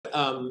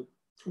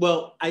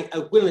Well,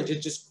 I wanted to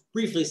just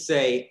briefly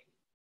say,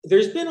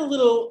 there's been a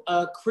little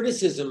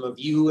criticism of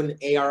you and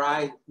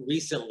ARI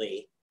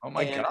recently. Oh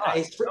my and God!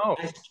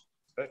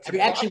 I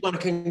actually want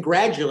to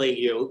congratulate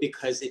you,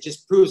 because it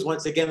just proves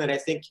once again that I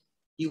think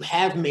you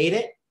have made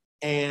it,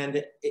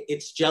 and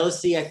it's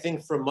jealousy, I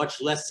think, from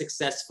much less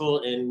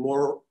successful and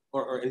more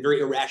and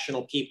very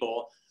irrational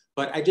people.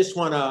 But I just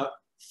want to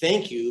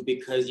thank you,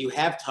 because you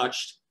have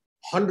touched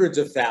hundreds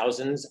of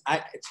thousands.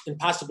 It's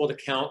impossible to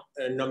count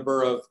a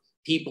number of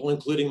people,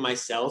 including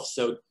myself.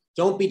 So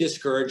don't be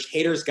discouraged.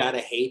 Haters gotta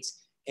hate.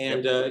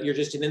 And you're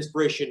just an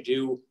inspiration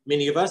to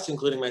many of us,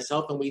 including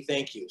myself, and we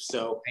thank you.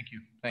 So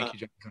thank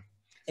you,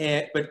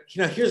 Jonathan. But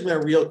here's my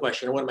real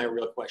question, or one of my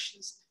real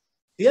questions.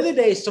 The other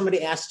day,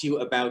 somebody asked you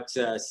about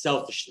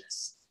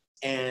selfishness,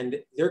 and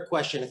their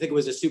question, I think it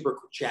was a super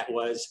chat,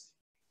 was,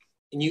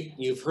 and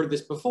you've heard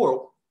this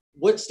before,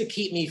 what's to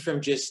keep me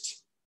from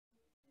just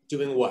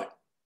doing what?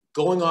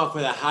 Going off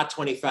with a hot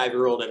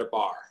 25-year-old at a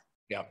bar.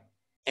 Yeah.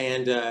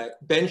 And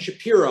Ben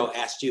Shapiro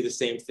asked you the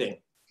same thing.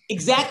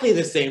 Exactly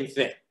the same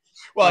thing.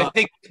 Well, I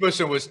think this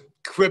person was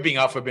cribbing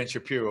off of Ben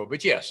Shapiro,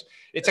 but yes,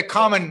 it's a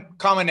common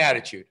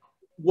attitude.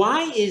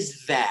 Why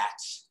is that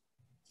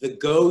the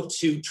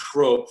go-to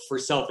trope for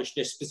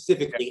selfishness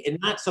specifically, and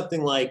not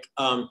something like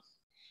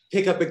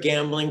pick up a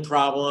gambling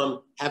problem,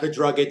 have a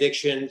drug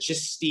addiction,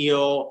 just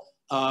steal?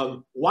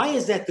 Why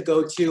is that the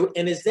go-to?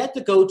 And is that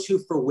the go-to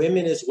for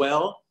women as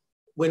well?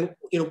 When,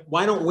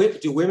 why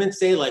do women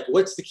say, like,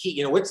 what's the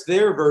key? What's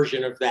their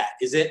version of that?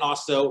 Is it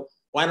also,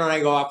 why don't I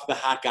go off with a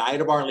hot guy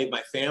at a bar and leave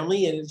my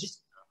family? And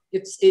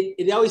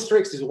it always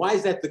strikes me, why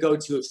is that the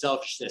go-to of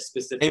selfishness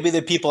specifically? Maybe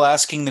the people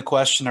asking the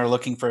question are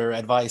looking for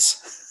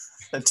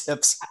advice and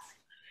tips.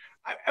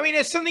 I mean,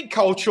 there's something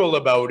cultural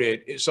about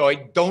it. So I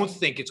don't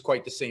think it's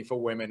quite the same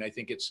for women. I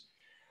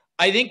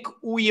think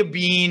we have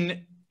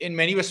been, in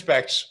many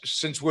respects,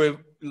 since we're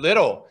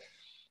little,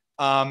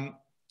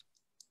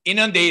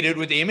 inundated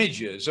with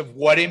images of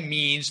what it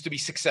means to be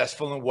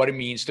successful and what it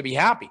means to be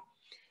happy.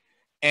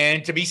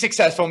 And to be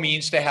successful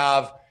means to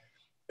have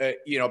a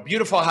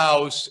beautiful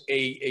house,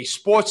 a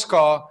sports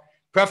car,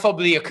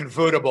 preferably a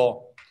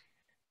convertible,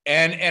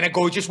 and a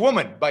gorgeous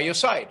woman by your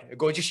side, a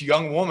gorgeous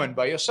young woman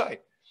by your side.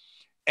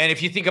 And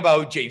if you think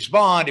about James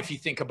Bond, if you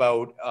think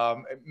about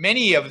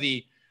many of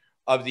the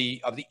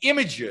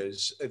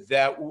images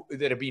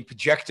that are being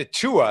projected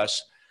to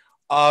us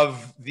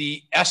of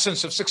the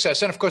essence of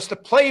success. And of course, the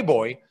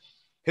Playboy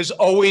has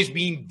always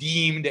been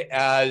deemed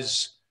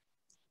as,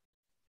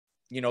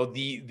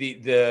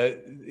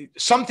 the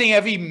something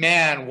every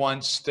man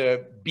wants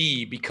to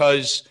be,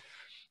 because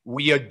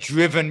we are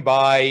driven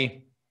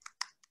by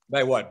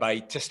what? By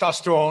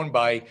testosterone,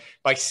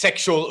 by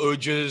sexual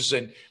urges,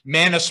 and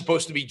men are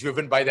supposed to be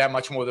driven by that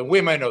much more than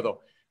women, although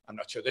I'm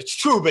not sure that's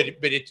true, but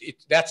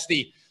that's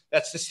the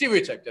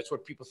stereotype. That's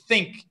what people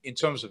think in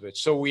terms of it.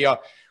 So we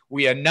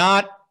are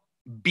not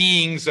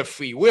beings of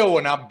free will.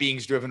 We're not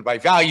beings driven by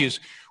values.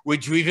 We're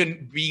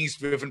beings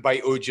driven by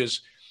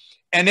urges.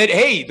 And that,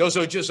 hey, those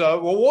urges are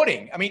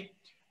rewarding. I mean,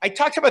 I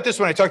talked about this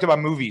when I talked about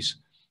movies.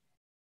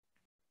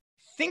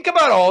 Think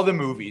about all the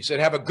movies that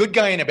have a good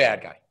guy and a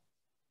bad guy.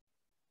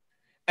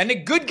 And the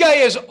good guy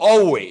is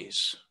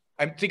always,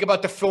 think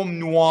about the film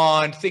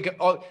noir,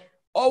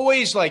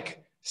 always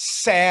like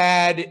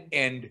sad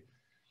and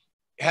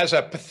has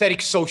a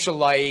pathetic social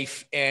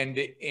life and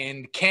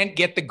can't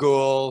get the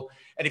girl.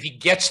 And if he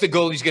gets the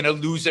girl, he's going to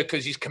lose her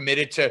because he's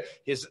committed to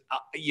his,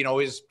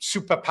 his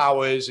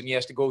superpowers, and he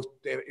has to go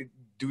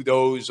do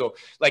those. Or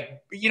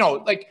like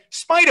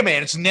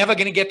Spider-Man is never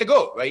going to get the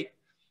girl, right?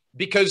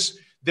 Because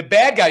the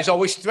bad guy's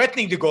always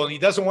threatening the girl and he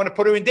doesn't want to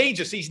put her in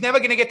danger. So he's never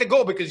going to get the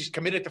goal because he's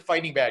committed to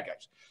fighting bad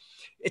guys.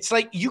 It's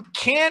like you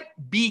can't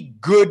be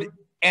good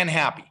and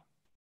happy.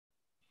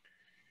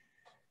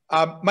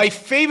 My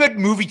favorite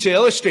movie to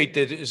illustrate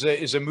that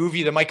is a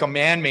movie that Michael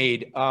Mann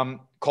made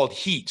called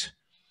Heat,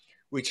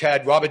 which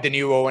had Robert De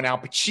Niro and Al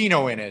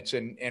Pacino in it.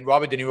 And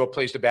Robert De Niro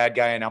plays the bad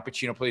guy and Al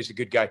Pacino plays the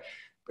good guy.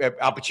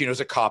 Al Pacino's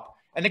a cop.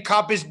 And the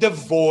cop is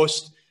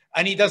divorced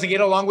and he doesn't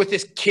get along with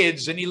his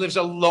kids and he lives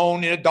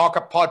alone in a dark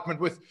apartment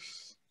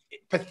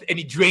and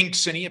he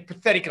drinks and he has a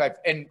pathetic life.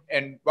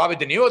 And Robert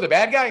De Niro, the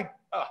bad guy,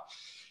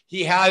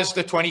 he has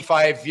the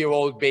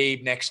 25-year-old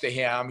babe next to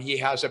him. He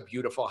has a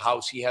beautiful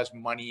house. He has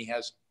money. He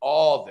has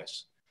all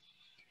this.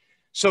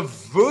 So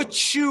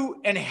virtue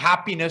and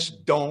happiness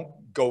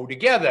don't go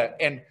together.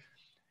 And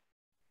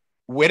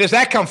where does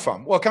that come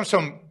from? Well, it comes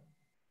from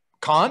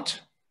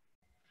Kant,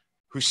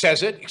 who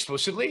says it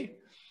explicitly.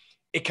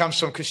 It comes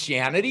from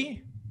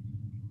Christianity.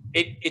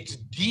 It's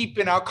deep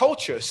in our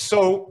culture.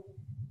 So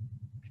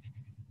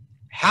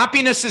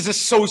happiness is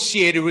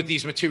associated with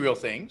these material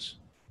things.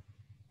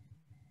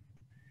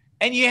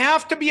 And you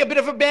have to be a bit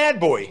of a bad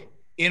boy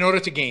in order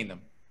to gain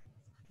them.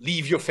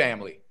 Leave your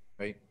family,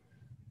 right?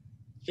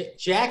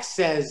 Jack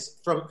says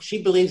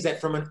she believes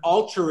that from an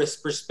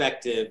altruist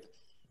perspective,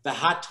 the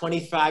hot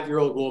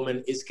 25-year-old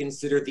woman is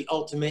considered the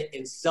ultimate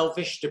in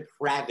selfish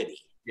depravity.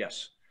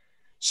 Yes.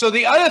 So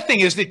the other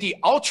thing is that the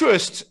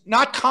altruists,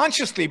 not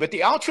consciously, but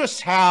the altruists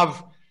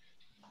have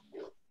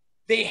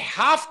they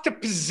have to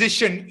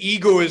position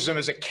egoism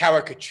as a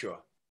caricature.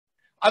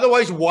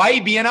 Otherwise, why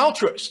be an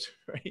altruist,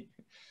 right?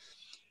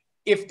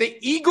 If the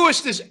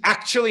egoist is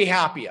actually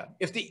happier,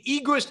 if the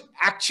egoist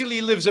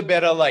actually lives a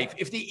better life,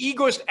 if the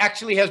egoist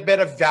actually has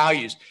better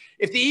values,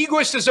 if the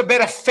egoist is a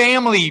better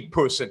family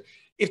person,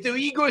 if the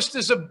egoist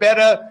is a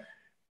better,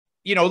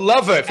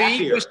 lover, if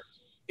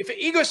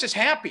the egoist is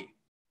happy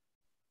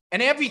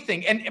and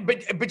everything,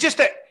 but just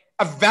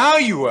a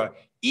valuer,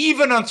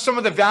 even on some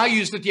of the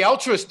values that the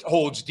altruist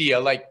holds dear,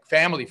 like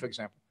family, for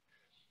example,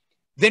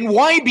 then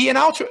why be an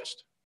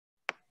altruist?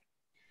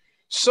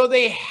 So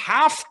they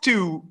have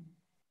to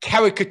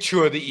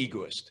caricature the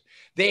egoist.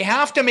 They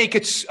have to make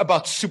it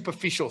about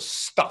superficial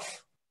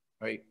stuff,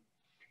 right?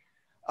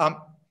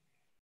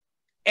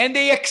 And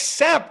they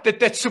accept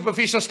that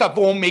superficial stuff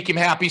won't make him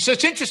happy. So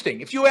it's interesting.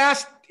 If you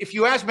ask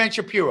Ben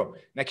Shapiro,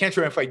 and I can't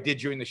remember if I did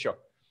during the show,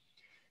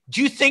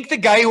 do you think the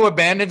guy who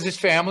abandons his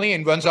family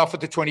and runs off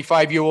with the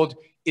 25-year-old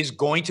is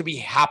going to be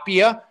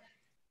happier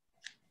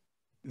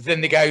than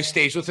the guy who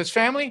stays with his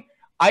family?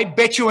 I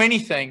bet you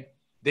anything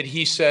that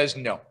he says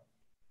no.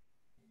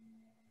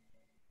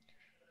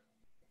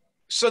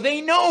 So they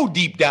know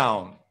deep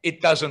down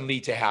it doesn't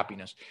lead to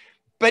happiness,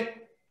 but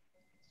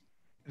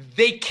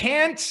they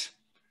can't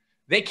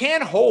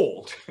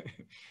hold,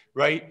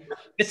 right?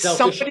 It's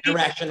selfish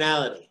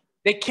irrationality.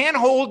 They can't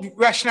hold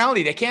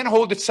rationality. They can't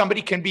hold that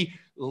somebody can be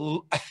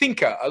a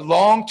thinker, a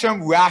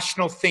long-term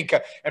rational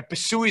thinker, and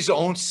pursue his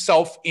own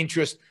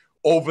self-interest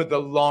over the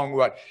long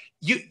run.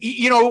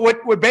 You know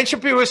what Ben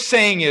Shapiro is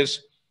saying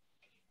is,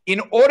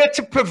 in order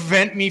to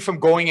prevent me from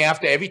going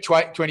after every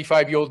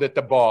 25-year-old at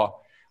the bar,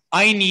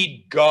 I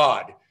need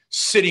God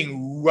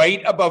sitting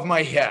right above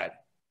my head,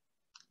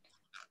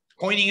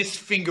 pointing his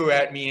finger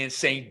at me and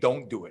saying,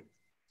 don't do it.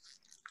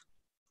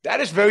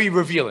 That is very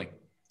revealing.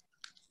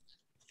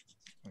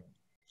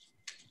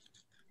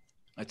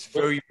 That's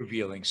very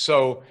revealing.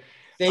 So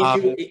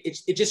thank you.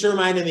 It just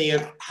reminded me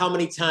of how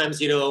many times,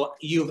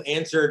 you've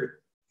answered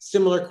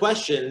similar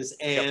questions,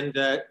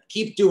 and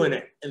keep doing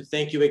it. And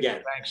thank you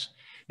again. Thanks.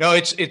 No,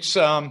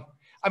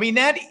 I mean,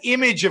 that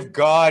image of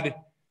God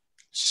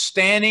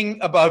standing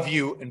above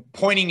you and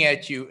pointing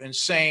at you and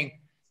saying,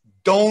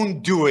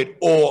 don't do it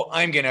or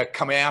I'm going to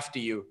come after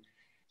you,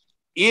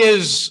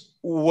 is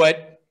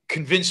what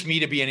convinced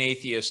me to be an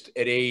atheist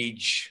at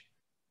age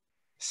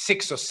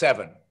 6 or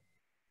 7.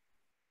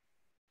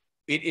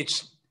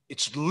 It's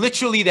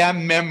literally that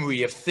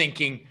memory of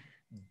thinking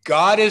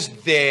God is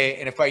there,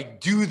 and if I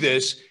do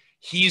this,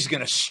 he's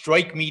going to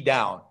strike me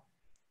down,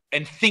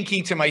 and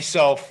thinking to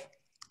myself,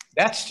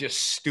 that's just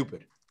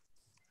stupid.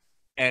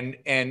 And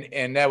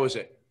that was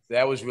it.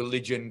 That was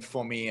religion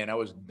for me, and I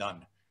was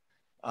done.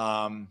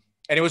 And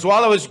it was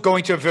while I was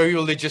going to a very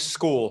religious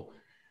school,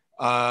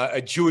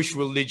 a Jewish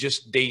religious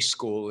day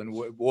school, and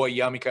wore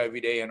yarmulke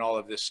every day and all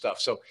of this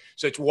stuff. So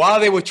it's while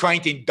they were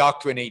trying to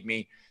indoctrinate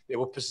me, they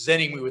were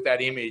presenting me with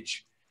that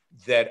image,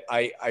 that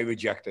I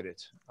rejected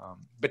it.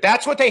 But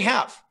that's what they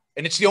have.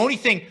 And it's the only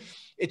thing.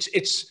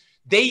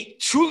 They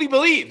truly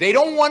believe. They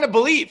don't want to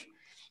believe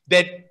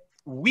that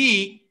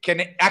we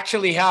can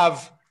actually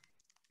have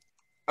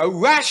a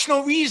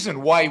rational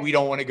reason why we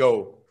don't want to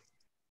go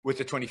with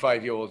the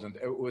 25-year-old and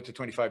with the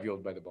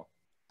 25-year-old by the bar.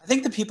 I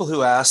think the people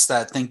who ask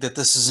that think that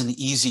this is an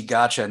easy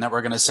gotcha and that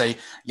we're going to say,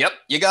 yep,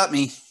 you got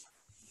me.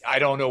 I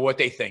don't know what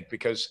they think,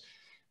 because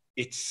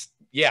it's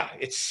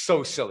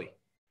so silly.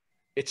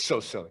 It's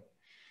so silly.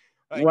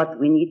 What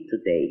we need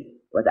today,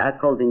 what I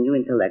call the new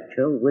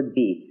intellectual, would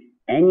be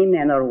any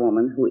man or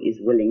woman who is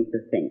willing to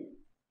think.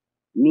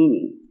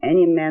 Meaning,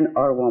 any man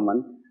or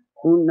woman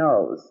who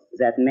knows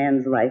that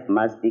man's life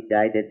must be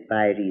guided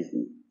by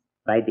reason,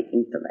 by the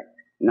intellect,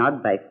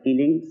 not by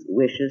feelings,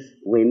 wishes,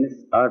 whims,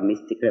 or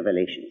mystic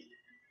revelations.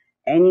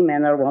 Any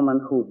man or woman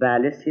who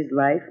values his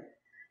life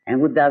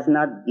and who does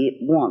not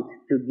want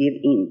to give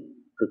in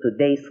to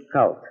today's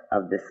cult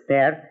of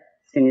despair,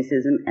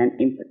 cynicism, and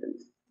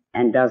impotence,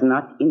 and does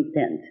not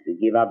intend to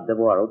give up the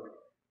world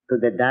to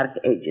the dark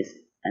ages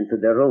and to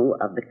the rule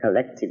of the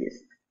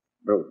collectivist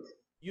brute.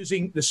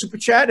 Using the super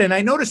chat, and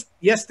I noticed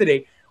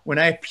yesterday when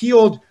I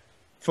appealed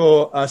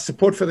for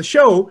support for the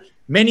show,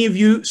 many of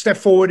you stepped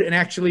forward and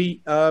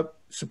actually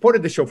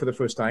supported the show for the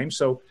first time.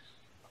 So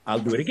I'll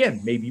do it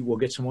again. Maybe we'll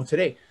get some more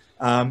today.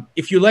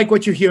 If you like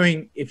what you're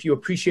hearing, if you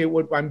appreciate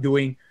what I'm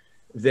doing,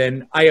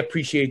 then I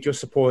appreciate your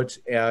support.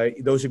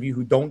 Those of you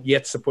who don't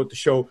yet support the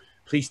show,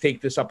 please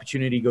take this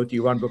opportunity. Go to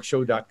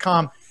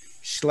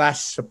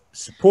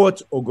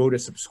yaronbrookshow.com/support, or go to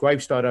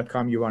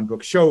subscribestar.com, Yaron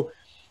Brook Show,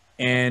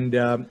 and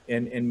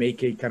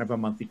make a kind of a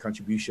monthly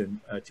contribution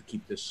to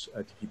keep this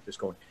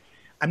going.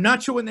 I'm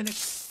not sure when the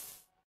next